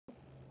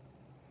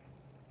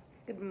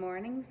Good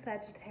morning,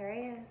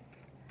 Sagittarius.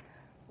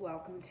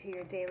 Welcome to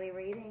your daily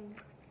reading.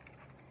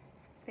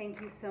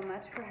 Thank you so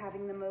much for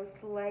having the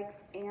most likes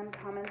and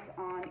comments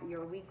on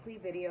your weekly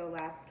video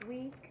last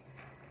week.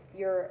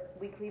 Your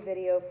weekly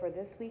video for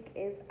this week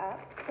is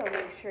up, so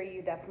make sure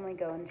you definitely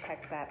go and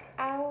check that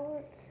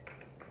out.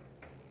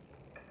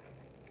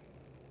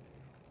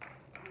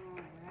 All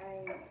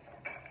right.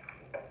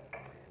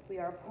 We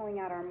are pulling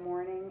out our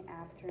morning,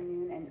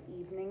 afternoon, and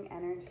evening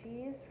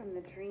energies from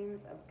the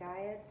Dreams of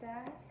Gaia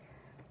deck.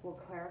 We'll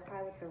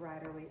clarify with the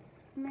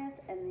Rider-Waite-Smith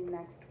and the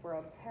Next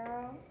World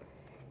Tarot.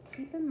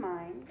 Keep in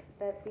mind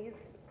that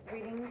these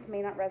readings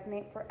may not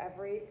resonate for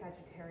every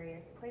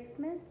Sagittarius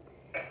placement.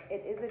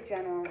 It is a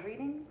general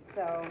reading,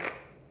 so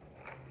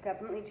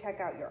definitely check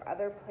out your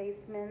other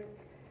placements.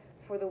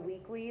 For the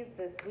weeklies,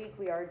 this week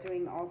we are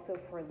doing also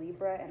for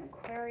Libra and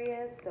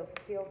Aquarius, so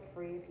feel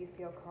free if you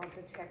feel called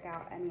to check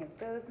out any of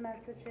those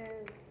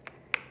messages.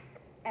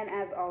 And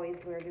as always,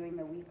 we're doing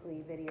the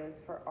weekly videos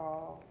for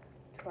all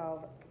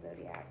 12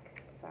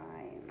 zodiac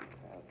signs.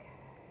 Okay.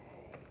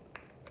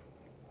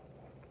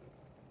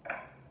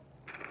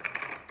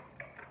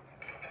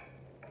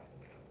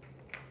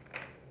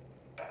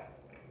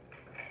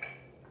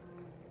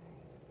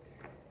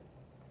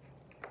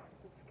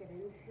 Let's get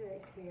into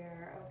it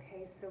here.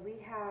 Okay, so we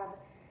have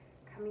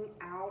coming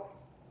out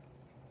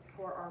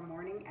for our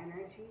morning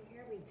energy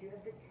here, we do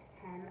have the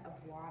 10 of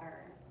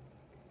water.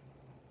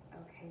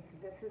 Okay,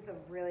 so this is a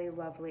really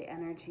lovely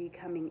energy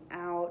coming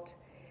out.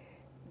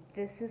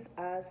 This is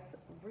us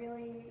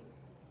really,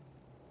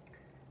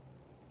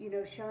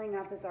 showing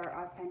up as our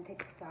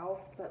authentic self,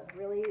 but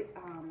really,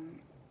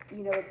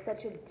 it's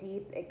such a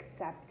deep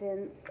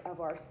acceptance of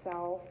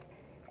ourself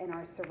and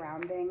our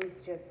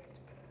surroundings, just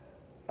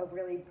a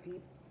really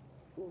deep,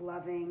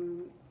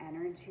 loving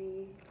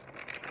energy.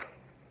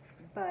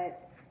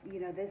 But,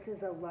 this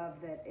is a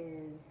love that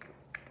is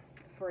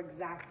for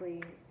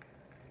exactly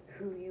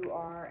who you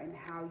are and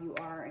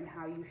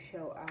how you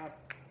show up.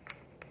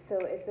 So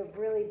it's a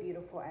really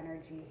beautiful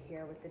energy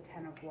here with the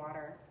 10 of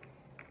water.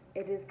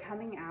 It is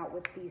coming out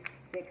with the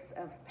 6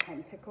 of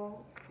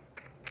Pentacles.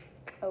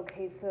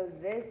 Okay, so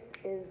this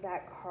is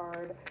that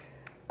card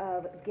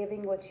of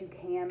giving what you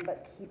can,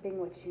 but keeping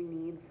what you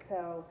need.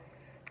 So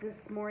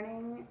this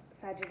morning,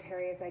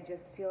 Sagittarius, I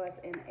just feel us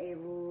in a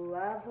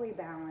lovely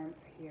balance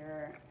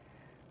here.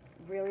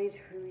 Really,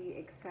 truly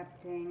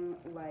accepting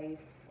life,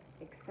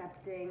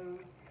 accepting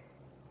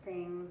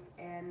things,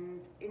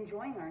 and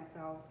enjoying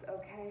ourselves,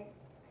 okay?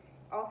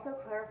 Also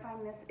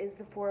clarifying, this is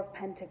the 4 of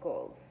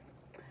Pentacles.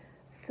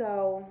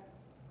 So,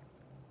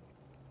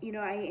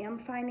 I am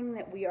finding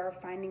that we are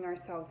finding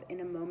ourselves in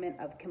a moment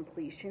of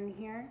completion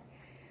here,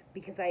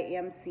 because I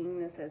am seeing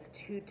this as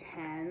 2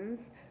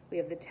 10s. We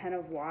have the 10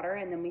 of water,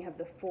 and then we have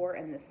the 4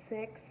 and the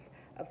 6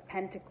 of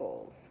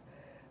Pentacles.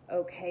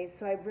 Okay,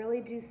 so I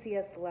really do see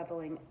us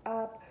leveling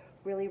up,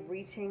 really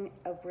reaching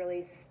a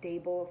really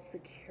stable,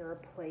 secure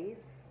place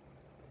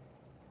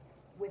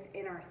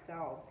within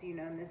ourselves,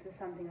 and this is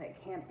something that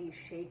can't be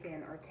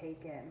shaken or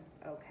taken,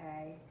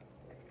 okay?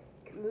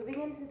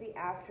 Moving into the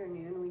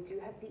afternoon, we do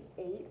have the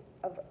 8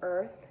 of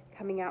Earth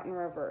coming out in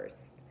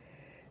reverse.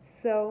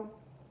 So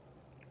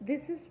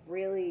this is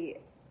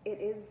really, it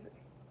is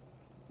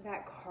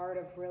that card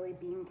of really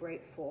being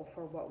grateful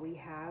for what we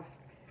have,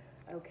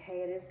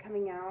 okay? It is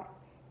coming out,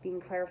 being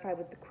clarified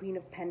with the Queen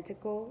of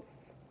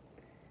Pentacles,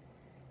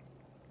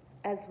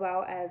 as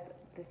well as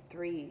the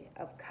 3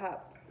 of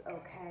Cups.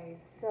 Okay,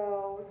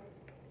 so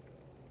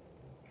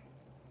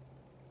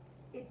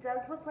it does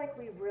look like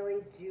we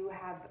really do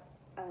have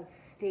a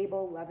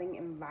stable, loving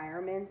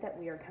environment that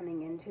we are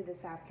coming into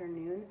this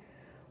afternoon.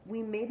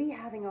 We may be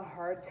having a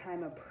hard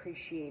time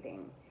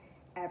appreciating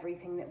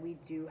everything that we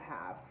do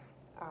have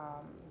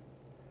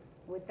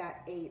with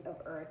that 8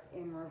 of Earth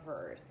in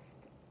reverse.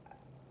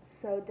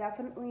 So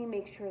definitely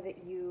make sure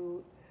that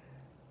you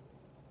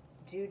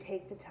do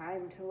take the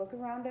time to look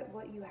around at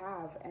what you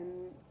have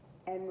and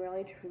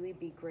really truly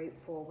be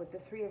grateful. With the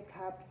 3 of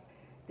Cups,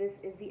 this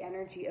is the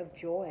energy of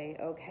joy,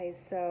 okay?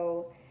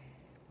 So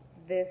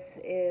this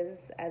is,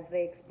 as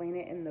they explain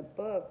it in the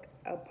book,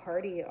 a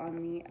party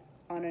on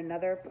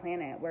another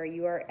planet where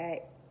you are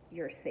at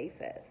your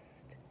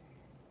safest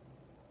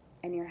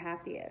and your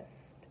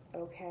happiest,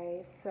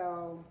 okay?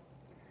 So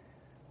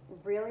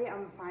really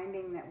I'm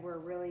finding that we're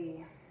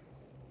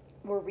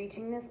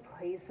reaching this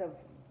place of,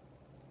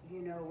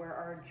 where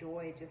our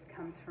joy just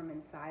comes from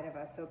inside of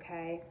us,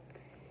 okay?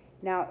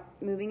 Now,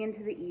 moving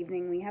into the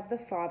evening, we have the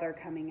Father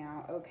coming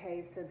out,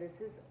 okay? So this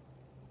is,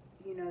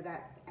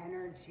 that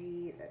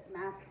energy, that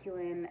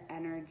masculine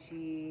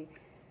energy.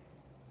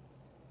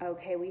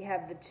 Okay, we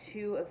have the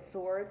 2 of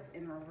Swords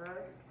in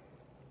reverse.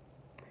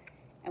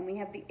 And we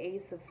have the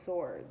Ace of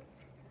Swords.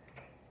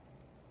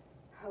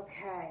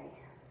 Okay,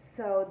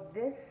 so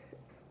this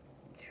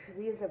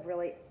truly is a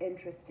really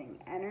interesting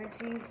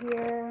energy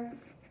here.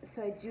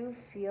 So I do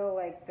feel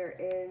like there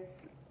is,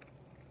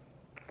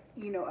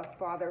 a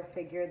father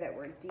figure that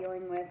we're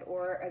dealing with,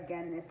 or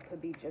again, this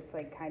could be just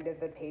like kind of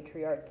the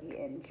patriarchy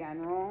in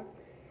general.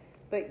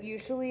 But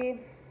usually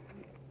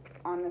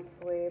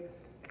honestly,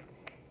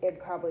 it'd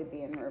probably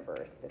be in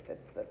reversed if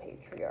it's the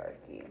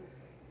patriarchy.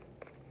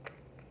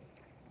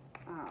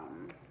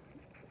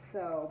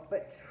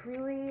 But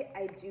truly,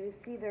 I do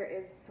see there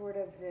is sort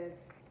of this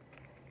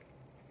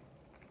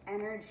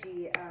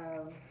energy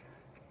of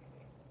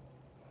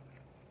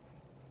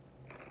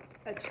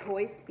a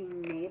choice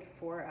being made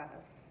for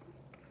us.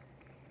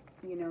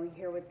 You know,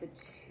 here with the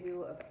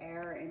Two of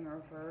Air in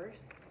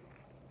reverse.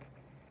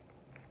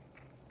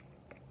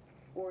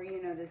 Or,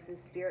 you know, this is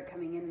Spirit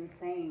coming in and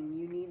saying,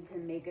 you need to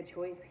make a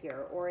choice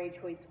here, or a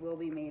choice will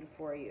be made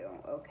for you,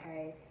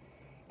 okay?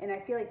 And I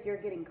feel like you're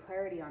getting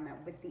clarity on that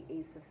with the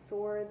Ace of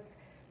Swords.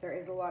 There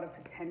is a lot of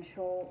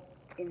potential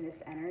in this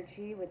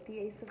energy with the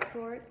Ace of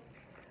Swords,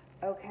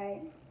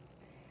 okay?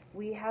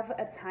 We have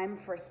a time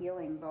for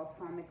healing,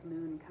 balsamic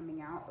moon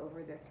coming out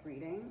over this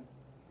reading.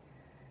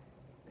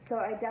 So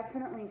I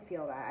definitely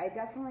feel that. I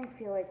definitely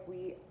feel like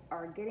we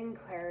are getting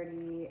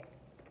clarity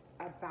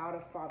about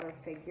a father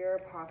figure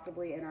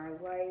possibly in our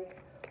life,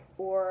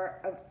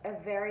 or a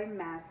very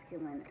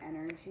masculine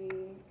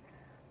energy.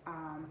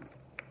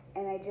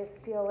 And I just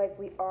feel like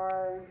we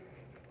are...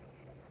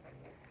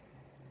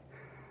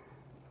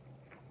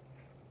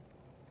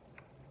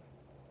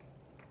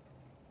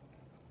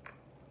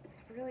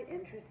 It's really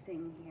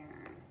interesting here.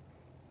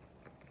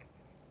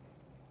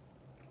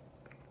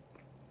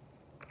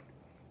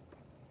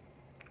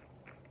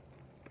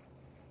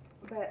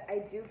 But I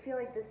do feel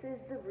like this is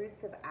the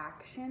roots of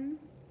action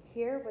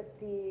here with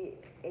the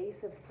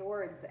Ace of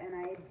Swords, and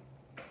I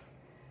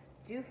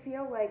do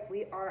feel like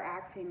we are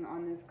acting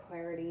on this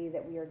clarity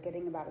that we are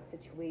getting about a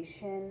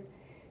situation.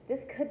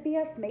 This could be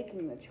us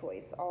making the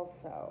choice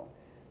also.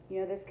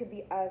 You know, this could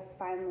be us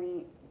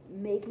finally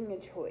making a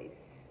choice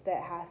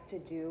that has to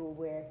do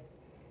with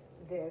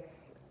this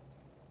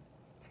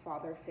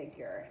father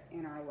figure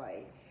in our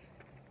life.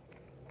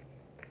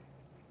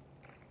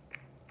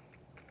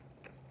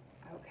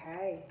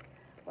 Okay,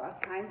 well,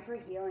 time for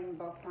healing,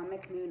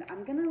 balsamic moon.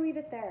 I'm going to leave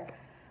it there.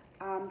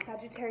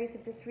 Sagittarius,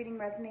 if this reading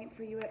resonates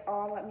for you at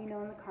all, let me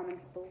know in the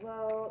comments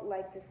below.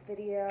 Like this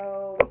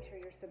video, make sure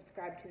you're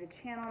subscribed to the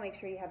channel, make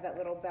sure you have that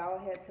little bell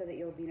hit so that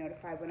you'll be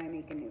notified when I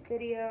make a new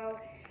video.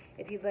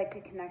 If you'd like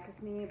to connect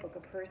with me, book a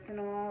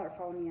personal, or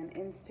follow me on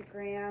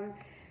Instagram.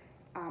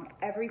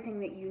 Everything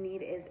that you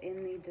need is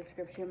in the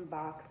description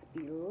box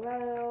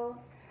below.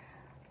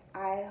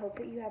 I hope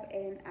that you have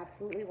an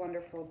absolutely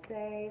wonderful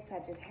day,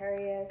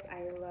 Sagittarius.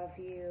 I love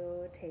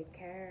you. Take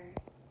care.